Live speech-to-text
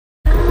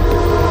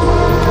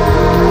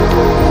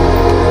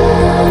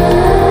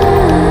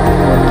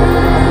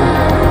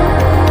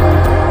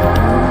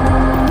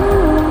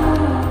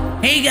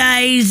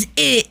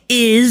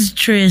is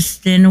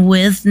Tristan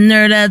with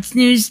Nerdouts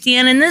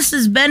Newsstand, and this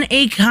has been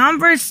a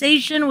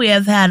conversation we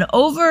have had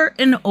over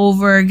and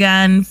over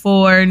again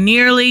for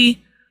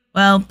nearly,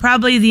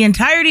 probably the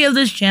entirety of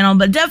this channel,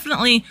 but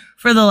definitely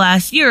for the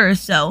last year or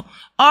so.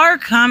 Are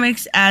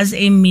comics as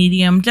a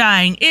medium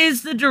dying?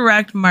 Is the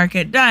direct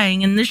market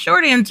dying? And the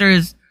short answer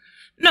is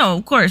no,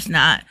 of course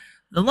not.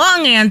 The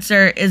long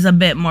answer is a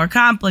bit more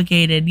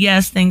complicated.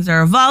 Yes, things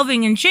are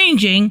evolving and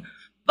changing,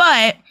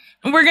 but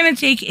we're going to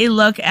take a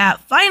look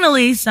at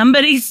finally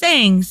somebody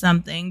saying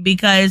something,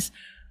 because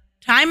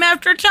time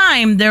after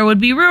time there would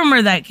be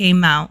rumor that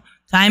came out.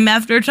 Time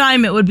after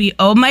time it would be,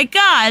 oh my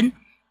God,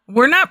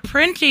 we're not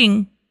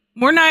printing.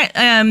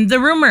 The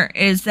rumor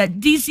is that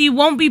DC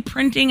won't be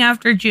printing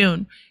after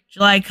June.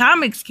 July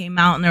Comics came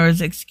out and there was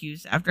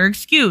excuse after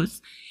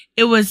excuse.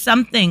 It was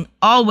something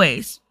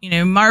always,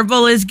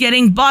 Marvel is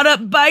getting bought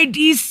up by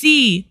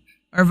DC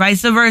or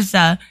vice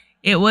versa.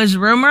 It was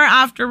rumor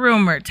after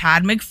rumor.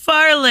 Todd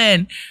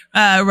McFarlane,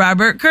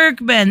 Robert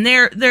Kirkman,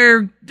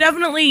 they're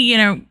definitely,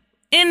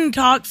 in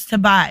talks to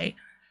buy.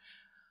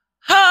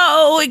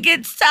 Oh, it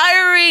gets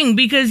tiring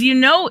because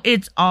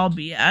it's all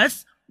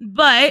BS,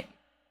 but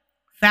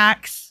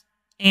facts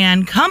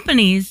and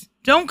companies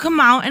don't come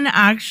out and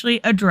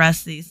actually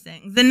address these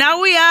things. And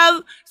now we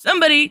have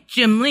somebody,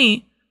 Jim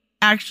Lee,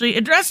 actually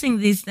addressing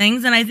these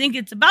things, and I think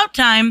it's about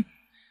time,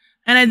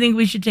 and I think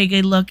we should take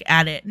a look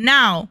at it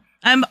now.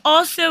 I'm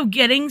also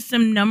getting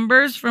some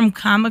numbers from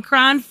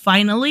Comichron.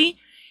 Finally,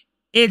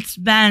 it's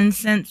been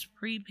since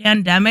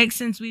pre-pandemic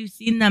since we've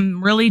seen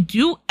them really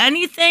do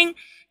anything.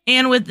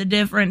 And with the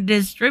different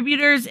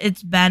distributors,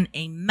 it's been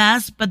a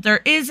mess. But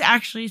there is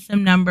actually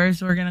some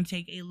numbers we're going to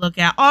take a look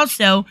at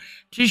also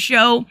to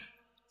show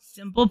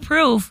simple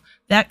proof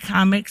that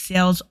comic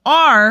sales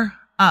are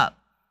up.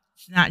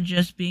 It's not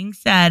just being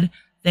said,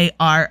 they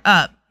are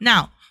up.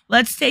 Now,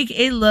 let's take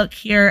a look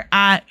here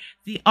at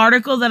the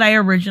article that I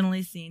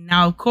originally seen.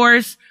 Now, of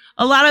course,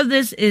 a lot of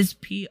this is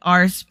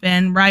PR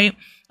spin, right?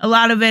 A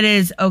lot of it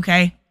is,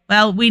 okay,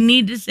 well, we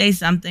need to say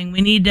something.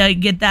 We need to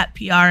get that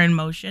PR in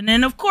motion.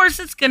 And of course,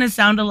 it's going to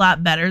sound a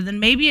lot better than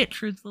maybe it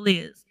truthfully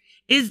is.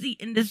 Is the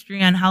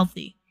industry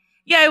unhealthy?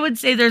 Yeah, I would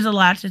say there's a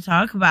lot to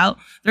talk about.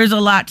 There's a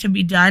lot to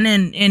be done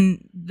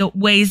in the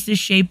ways to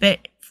shape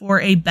it for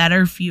a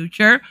better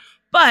future.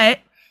 But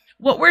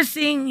what we're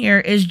seeing here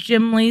is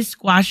Jim Lee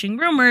squashing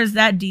rumors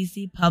that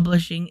DC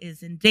publishing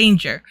is in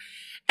danger.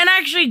 And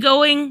actually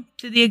going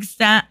to the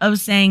extent of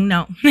saying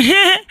no.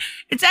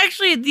 It's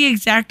actually the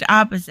exact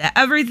opposite.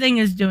 Everything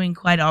is doing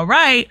quite all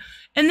right.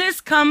 And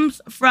this comes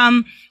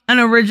from an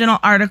original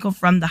article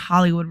from The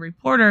Hollywood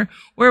Reporter,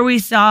 where we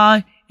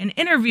saw an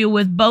interview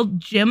with both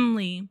Jim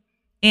Lee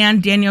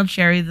and Daniel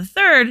Cherry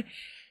III,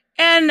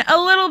 and a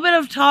little bit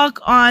of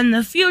talk on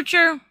the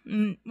future.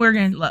 We're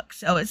going to look.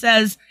 So it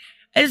says,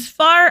 as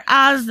far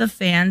as the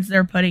fans,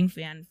 they're putting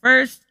fan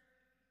first.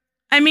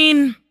 I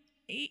mean,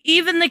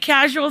 even the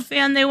casual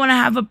fan, they want to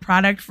have a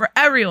product for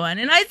everyone.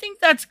 And I think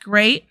that's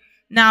great.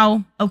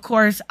 Now, of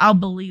course, I'll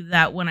believe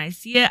that when I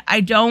see it. I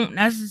don't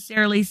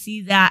necessarily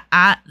see that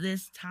at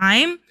this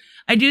time.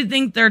 I do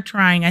think they're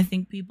trying. I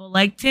think people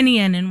like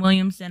Tinian and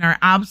Williamson are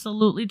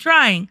absolutely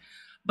trying.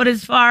 But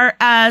as far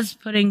as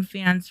putting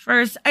fans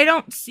first, I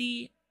don't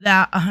see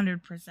that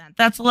 100%.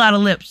 That's a lot of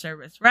lip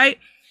service, right?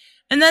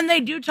 And then they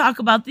do talk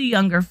about the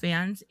younger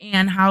fans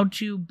and how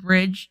to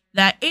bridge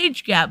that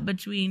age gap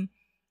between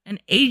an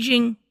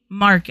aging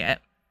market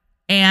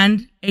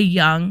and a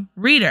young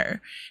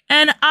reader.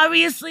 And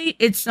obviously,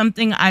 it's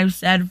something I've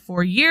said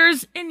for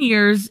years and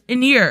years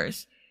and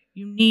years.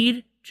 You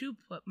need to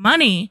put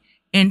money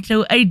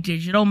into a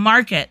digital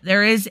market.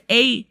 There is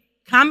a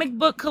comic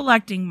book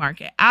collecting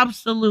market.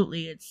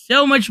 Absolutely. It's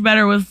so much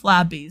better with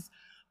floppies.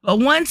 But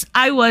once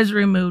I was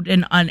removed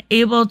and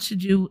unable to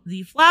do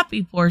the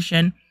floppy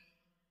portion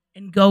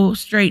and go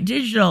straight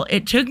digital,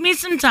 it took me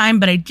some time,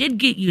 but I did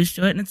get used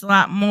to it, and it's a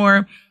lot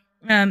more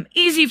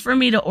easy for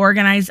me to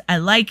organize. I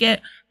like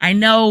it. I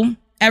know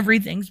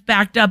everything's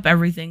backed up.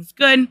 Everything's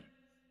good.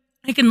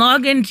 I can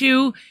log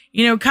into,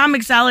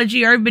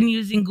 Comixology, or I've been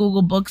using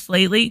Google Books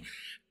lately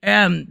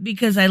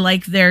because I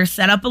like their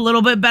setup a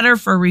little bit better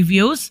for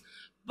reviews.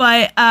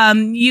 But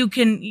you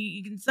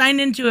can sign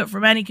into it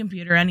from any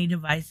computer, any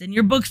device, and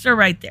your books are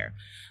right there.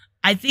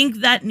 I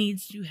think that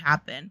needs to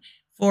happen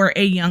for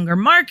a younger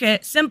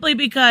market, simply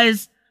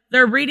because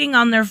they're reading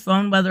on their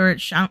phone, whether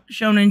it's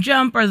Shonen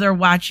Jump or they're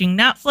watching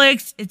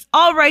Netflix. It's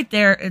all right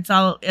there. It's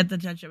all at the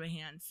touch of a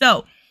hand.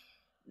 So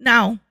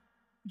now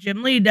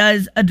Jim Lee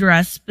does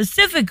address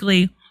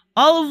specifically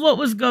all of what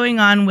was going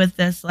on with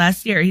this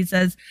last year. He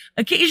says,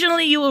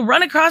 occasionally you will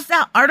run across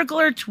that article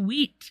or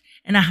tweet,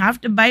 and I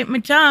have to bite my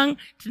tongue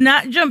to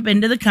not jump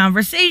into the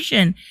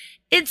conversation.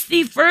 It's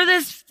the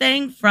furthest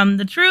thing from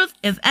the truth.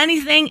 If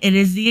anything, it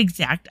is the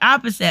exact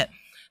opposite.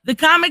 The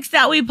comics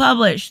that we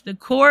publish, the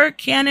core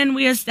canon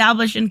we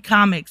establish in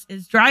comics,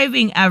 is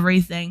driving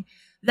everything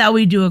that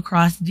we do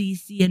across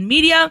DC and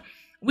media.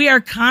 We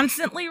are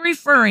constantly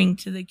referring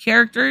to the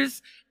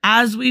characters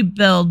as we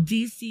build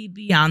DC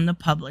beyond the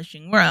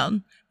publishing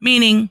world,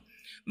 meaning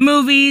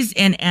movies,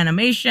 and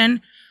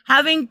animation.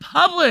 Having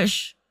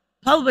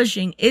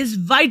publishing is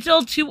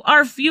vital to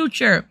our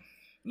future.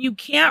 You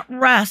can't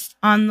rest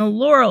on the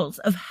laurels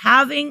of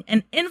having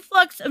an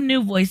influx of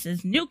new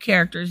voices, new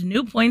characters,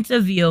 new points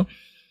of view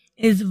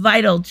is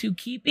vital to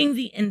keeping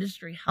the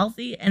industry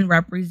healthy and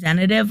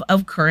representative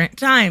of current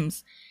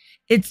times.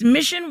 It's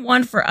mission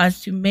one for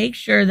us to make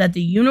sure that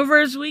the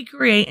universe we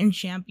create and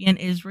champion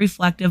is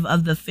reflective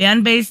of the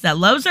fan base that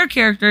loves our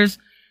characters.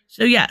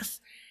 So yes,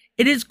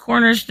 it is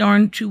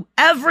cornerstone to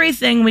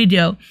everything we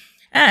do.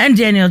 And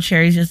Daniel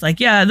Cherry's just like,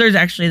 yeah, there's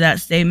actually that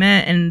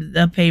statement in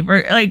the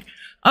paper. Like,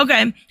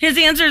 okay, his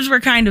answers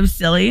were kind of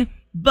silly,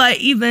 but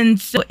even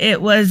so,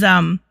 it was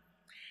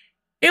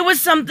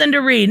something to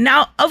read.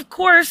 Now, of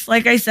course,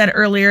 like I said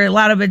earlier, a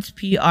lot of it's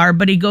PR,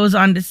 but he goes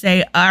on to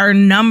say our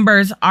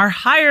numbers are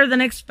higher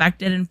than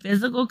expected and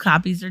physical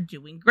copies are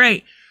doing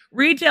great.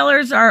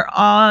 Retailers are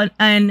all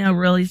in a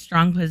really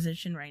strong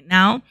position right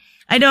now.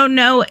 I don't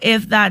know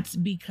if that's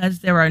because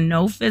there are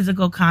no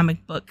physical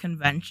comic book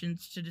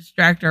conventions to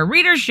distract our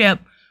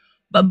readership,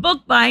 but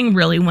book buying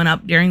really went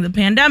up during the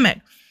pandemic.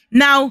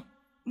 Now,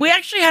 we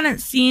actually hadn't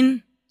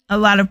seen a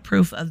lot of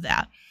proof of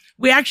that.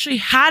 We actually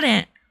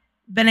hadn't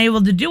been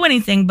able to do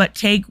anything but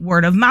take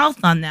word of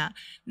mouth on that.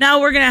 Now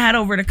we're going to head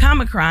over to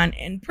Comic-Con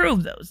and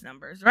prove those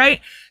numbers,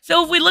 right?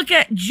 So if we look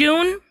at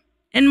June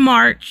and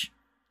March,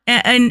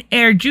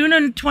 June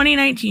of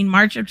 2019,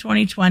 March of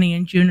 2020,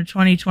 and June of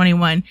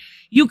 2021,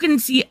 you can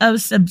see a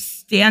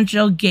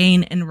substantial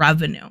gain in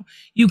revenue.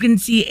 You can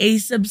see a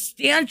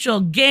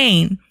substantial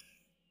gain,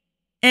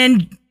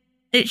 and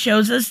it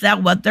shows us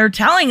that what they're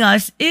telling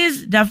us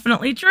is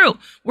definitely true.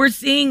 We're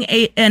seeing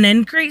an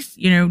increase.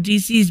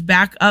 DC's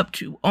back up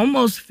to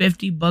almost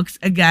 50 books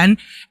again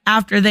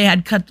after they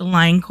had cut the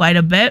line quite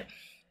a bit.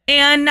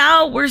 And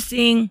now we're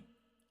seeing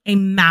a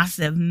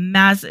massive,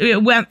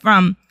 it went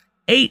from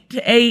 8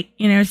 to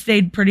 8,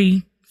 stayed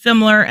pretty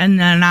similar, and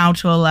then now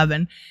to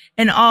 11.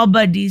 And all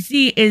but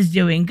DC is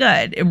doing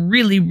good.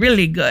 Really,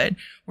 really good.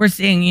 We're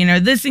seeing,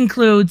 this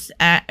includes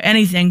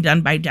anything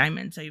done by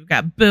Diamond. So you've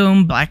got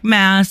Boom, Black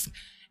Mask,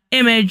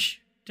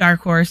 Image,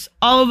 Dark Horse.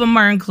 All of them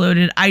are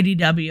included,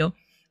 IDW.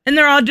 And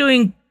they're all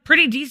doing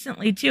pretty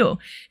decently too.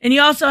 And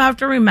you also have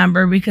to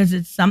remember, because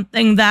it's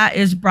something that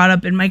is brought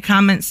up in my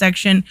comment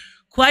section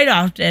quite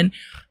often,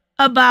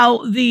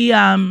 about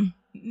the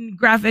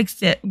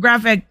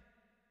graphic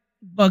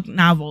book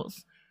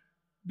novels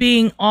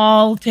being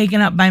all taken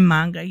up by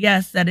manga.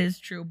 Yes, that is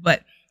true.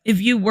 But if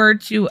you were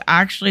to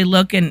actually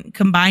look and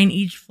combine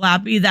each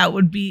floppy, that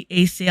would be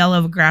a sale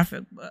of a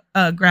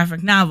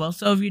graphic novel.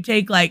 So if you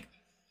take a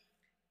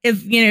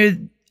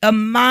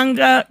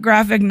manga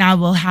graphic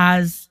novel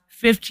has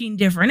 15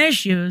 different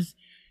issues,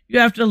 you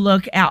have to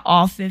look at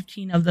all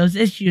 15 of those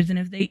issues. And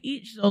if they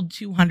each sold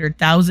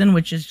 200,000,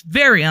 which is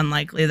very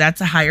unlikely,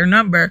 that's a higher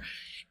number,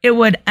 it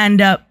would end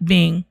up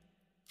being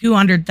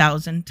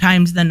 200,000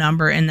 times the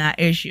number in that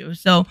issue.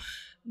 So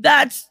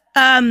that's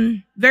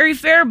very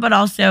fair, but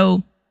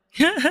also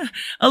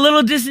a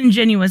little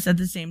disingenuous at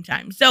the same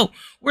time. So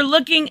we're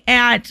looking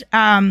at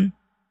Venom.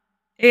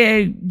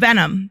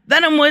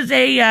 Venom was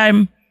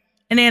an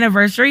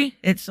anniversary.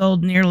 It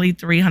sold nearly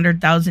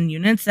 300,000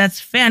 units.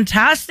 That's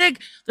fantastic.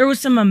 There was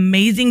some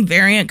amazing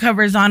variant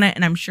covers on it,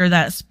 and I'm sure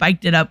that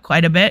spiked it up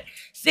quite a bit.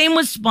 Same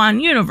with Spawn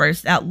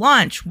Universe. That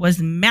launch was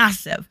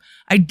massive.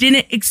 I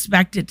didn't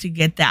expect it to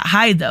get that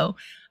high, though.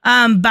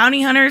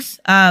 Bounty Hunters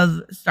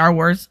of Star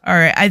Wars. All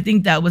right, I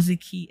think that was a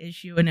key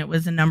issue, and it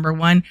was a number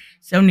one.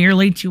 So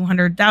nearly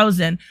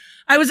 200,000.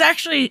 I was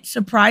actually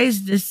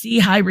surprised to see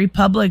High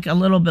Republic a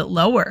little bit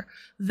lower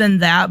than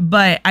that,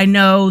 but I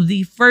know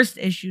the first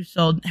issue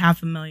sold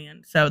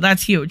 500,000, so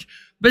that's huge.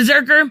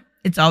 Berserker,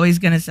 it's always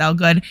going to sell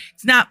good.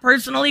 It's not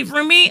personally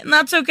for me, and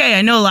that's okay.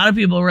 I know a lot of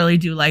people really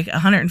do like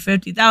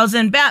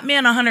 150,000.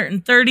 Batman,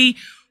 130,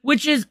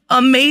 which is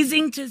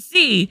amazing to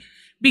see,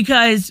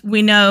 because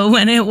we know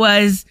when it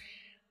was,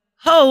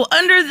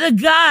 under the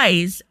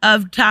guise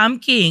of Tom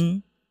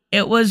King,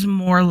 it was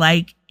more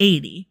like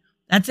 80.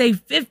 That's a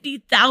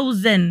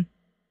 50,000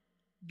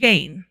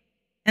 gain,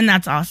 and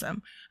that's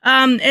awesome.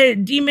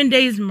 Demon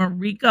Days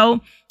Mariko,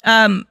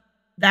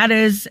 that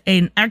is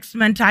an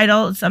X-Men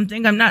title,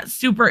 something I'm not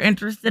super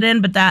interested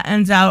in, but that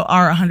ends out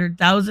our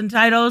 100,000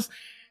 titles.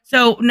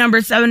 So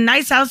number 7,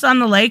 Nice House on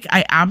the Lake,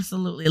 I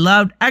absolutely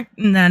loved.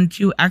 And then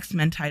 2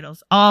 X-Men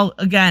titles, all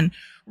again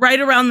right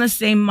around the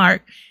same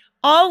mark.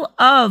 All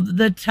of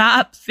the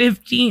top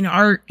 15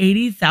 are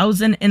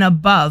 80,000 and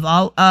above.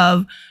 All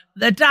of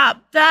the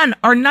top 10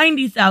 are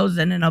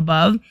 90,000 and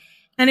above.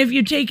 And if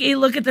you take a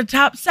look at the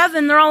top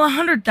 7, they're all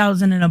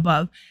 100,000 and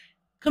above.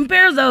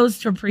 Compare those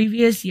to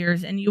previous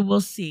years, and you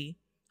will see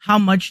how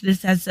much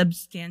this has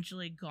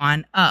substantially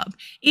gone up.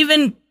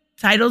 Even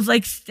titles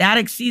like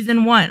Static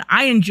Season 1,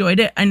 I enjoyed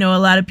it. I know a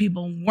lot of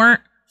people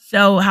weren't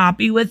so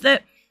happy with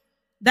it.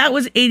 That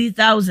was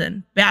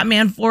 80,000.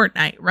 Batman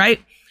Fortnite,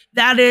 right?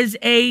 That is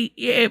a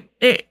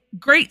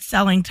great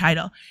selling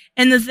title.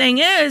 And the thing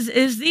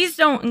is these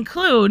don't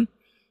include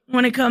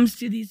when it comes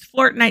to these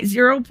Fortnite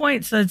 0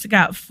 points. So it's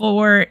got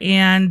 4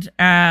 and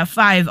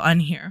 5 on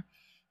here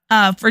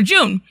for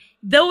June.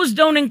 Those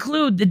don't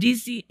include the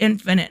DC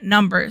Infinite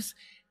numbers.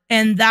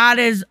 And that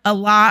is a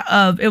lot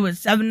of, it was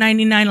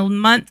 $7.99 a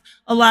month.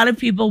 A lot of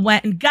people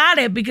went and got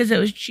it because it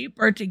was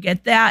cheaper to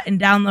get that and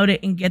download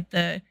it and get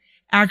the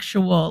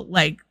actual,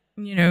 like,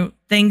 you know,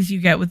 things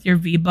you get with your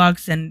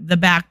V-Bucks and the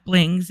back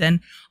blings and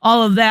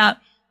all of that,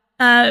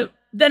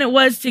 than it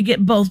was to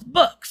get both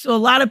books. So a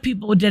lot of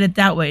people did it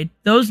that way.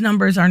 Those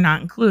numbers are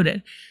not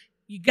included.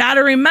 You got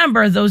to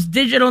remember those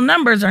digital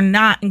numbers are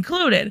not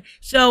included.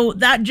 So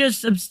that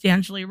just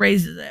substantially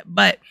raises it.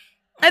 But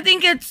I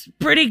think it's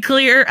pretty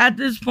clear at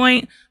this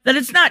point that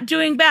it's not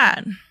doing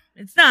bad.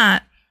 It's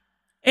not.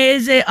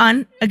 Is it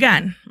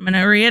again, I'm going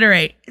to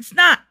reiterate, it's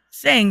not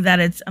saying that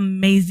it's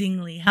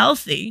amazingly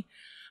healthy.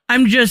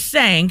 I'm just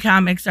saying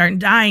comics aren't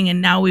dying,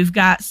 and now we've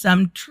got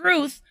some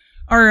truth,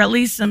 or at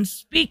least some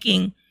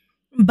speaking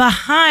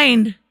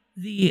behind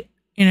the,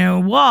 you know,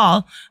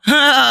 wall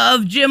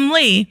of Jim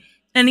Lee.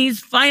 And he's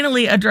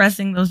finally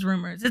addressing those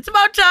rumors. It's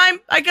about time.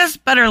 I guess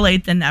better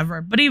late than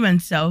never, but even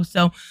so.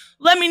 So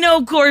let me know,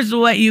 of course,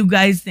 what you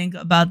guys think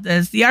about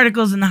this. The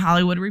article's in the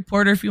Hollywood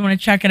Reporter if you want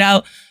to check it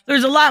out.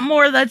 There's a lot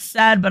more that's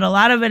said, but a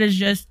lot of it is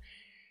just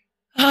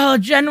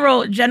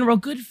general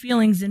good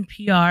feelings in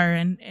PR.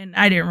 And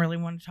I didn't really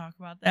want to talk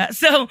about that.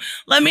 So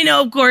let me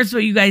know, of course,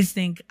 what you guys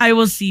think. I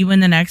will see you in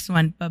the next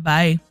one.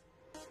 Bye-bye.